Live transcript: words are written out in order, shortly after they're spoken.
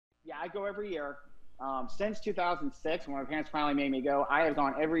I go every year. Since 2006, when my parents finally made me go, I have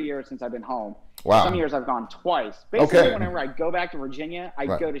gone every year since I've been home. Wow. Some years I've gone twice. Basically, whenever I go back to Virginia, I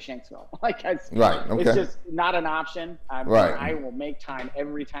go to Shanksville. Like, it's just not an option. I will make time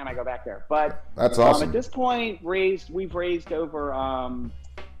every time I go back there. But that's awesome. At this point, we've raised over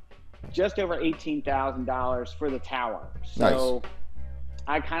just over $18,000 for the tower. So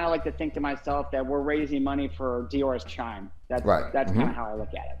I kind of like to think to myself that we're raising money for Deora's chime. That's kind of how I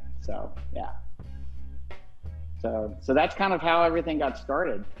look at it. So yeah. So that's kind of how everything got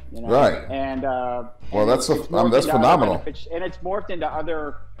started, you know. Right. And well, that's phenomenal. And it's morphed into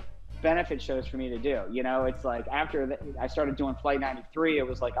other benefit shows for me to do. You know, it's like after I started doing Flight 93, it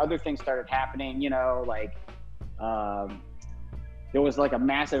was like other things started happening. You know, like there was like a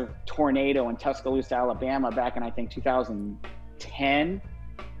massive tornado in Tuscaloosa, Alabama, back in I think 2010,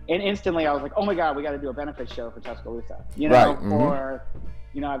 and instantly I was like, oh my God, we got to do a benefit show for Tuscaloosa. You know, or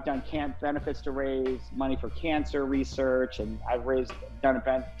you know, I've done camp benefits to raise money for cancer research, and I've done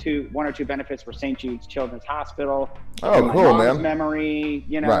one or two benefits for St. Jude's Children's Hospital. Oh, my cool, mom's man. memory,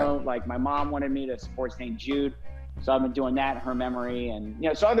 you know, like my mom wanted me to support St. Jude, so I've been doing that in her memory, and you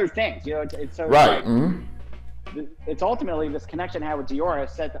know, so other things. You know, it's so like, it's ultimately this connection I had with Deora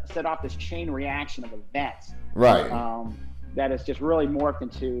set off this chain reaction of events. That has just really morphed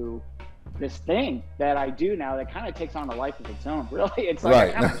into this thing that I do now that kind of takes on a life of its own. Really, it's like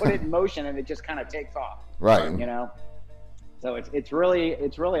I kind of put it in motion and it just kind of takes off. You know, so it's really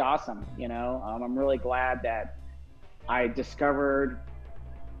awesome. You know, I'm really glad that I discovered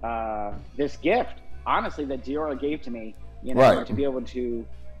this gift, honestly, that Deora gave to me. You know, to be able to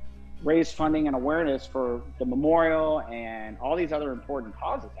raise funding and awareness for the memorial and all these other important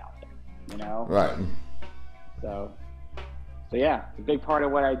causes out there. You know, So yeah, it's a big part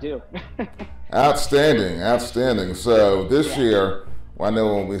of what I do. Outstanding. So this year, well, I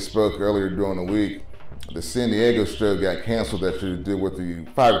know when we spoke earlier during the week, the San Diego show got canceled that you did with the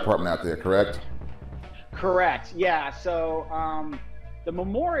fire department out there, correct? Correct, yeah. So the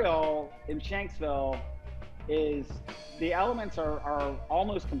memorial in Shanksville the elements are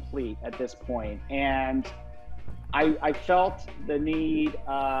almost complete at this point. And I felt the need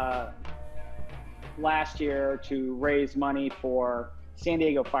last year to raise money for San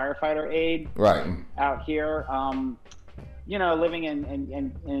Diego firefighter aid out here. You know, living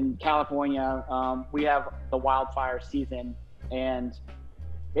in California, we have the wildfire season, and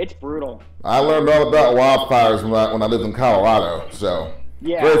it's brutal. I learned all about wildfires when I lived in Colorado, so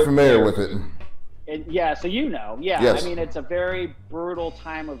very familiar with it. So you know, I mean, it's a very brutal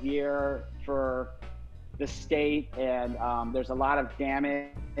time of year for the state, and there's a lot of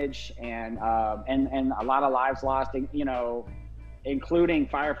damage and a lot of lives lost, you know, including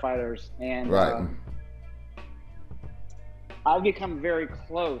firefighters. And I've become very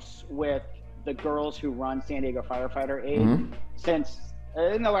close with the girls who run San Diego Firefighter Aid since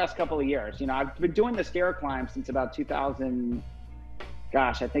in the last couple of years. You know, I've been doing the stair climb since about 2000.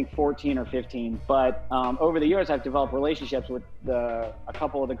 Gosh, I think 14 or 15. But over the years, I've developed relationships with a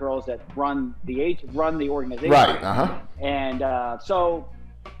couple of the girls that run the organization. And so,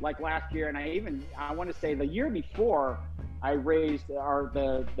 like last year, and I want to say the year before, I raised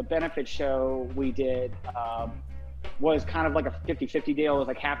the benefit show we did was kind of like a 50-50 deal. It was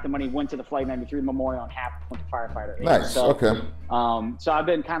like half the money went to the Flight 93 Memorial and half went to firefighter aid. Nice. So, okay. So I've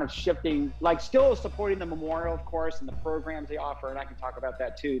been kind of shifting, like still supporting the memorial, of course, and the programs they offer, and I can talk about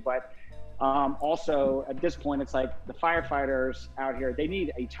that too. But also at this point, it's like the firefighters out here, they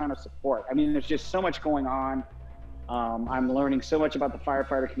need a ton of support. I mean, there's just so much going on. I'm learning so much about the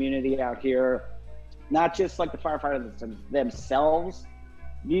firefighter community out here, not just like the firefighters themselves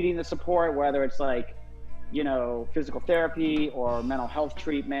needing the support, whether it's like, you know, physical therapy or mental health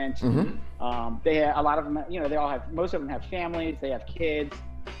treatment. They have, a lot of them, you know, most of them have families, they have kids.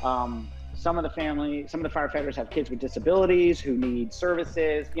 Some of the firefighters have kids with disabilities who need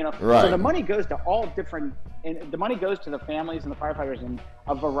services, you know. So the money goes to all different, and the money goes to the families and the firefighters in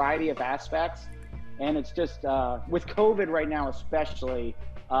a variety of aspects. And it's just, with COVID right now especially,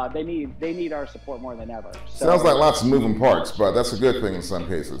 they need our support more than ever. So, sounds like lots of moving parts, but that's a good thing in some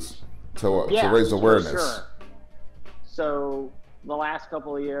cases. To raise awareness. Sure. So the last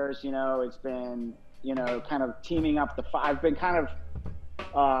couple of years, you know, it's been, you know, kind of teaming up I've been kind of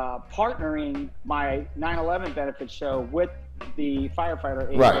partnering my 9/11 benefit show with the firefighter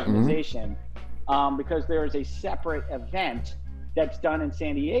aid organization, because there is a separate event that's done in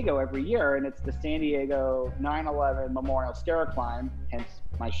San Diego every year, and it's the San Diego 9/11 Memorial Stair Climb, hence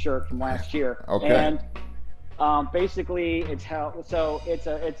my shirt from last year. And basically it's held, so it's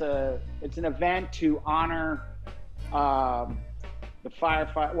an event to honor the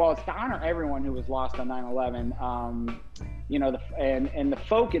firefighter. Well, it's to honor everyone who was lost on 9/11. You know, and the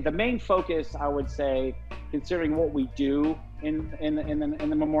focus, the main focus, I would say, considering what we do in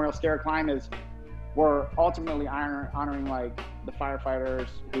the memorial stair climb, is we're ultimately honoring like the firefighters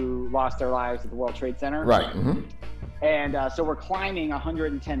who lost their lives at the World Trade Center. Right. Mm-hmm. And so we're climbing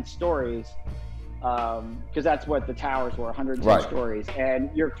 110 stories, because that's what the towers were, 110 right. stories. And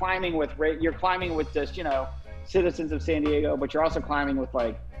you're climbing with just, you know, citizens of San Diego, but you're also climbing with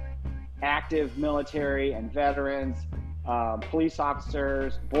like active military and veterans, police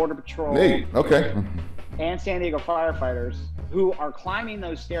officers, border patrol, okay, and San Diego firefighters who are climbing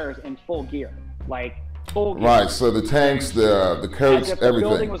those stairs in full gear, like full gear. Right. So the tanks, the coats, as if everything. The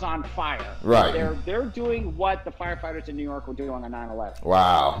building was on fire. Right. They're doing what the firefighters in New York were doing on 9/11.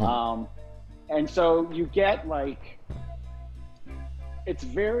 Wow. And so you get like, it's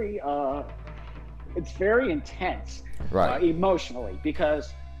very intense, right. Emotionally,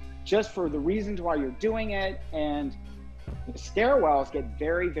 because just for the reasons why you're doing it, and the stairwells get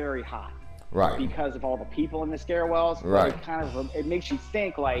very, very hot, right? Because of all the people in the stairwells, right? It makes you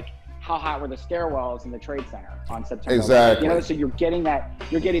think like, how hot were the stairwells in the Trade Center on September 11th? Exactly. You know, so you're getting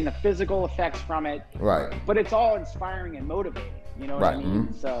the physical effects from it, right? But it's all inspiring and motivating. You know what I mean?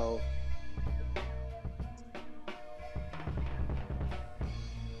 Mm-hmm. So.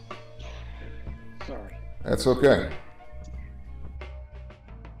 Sorry. That's okay.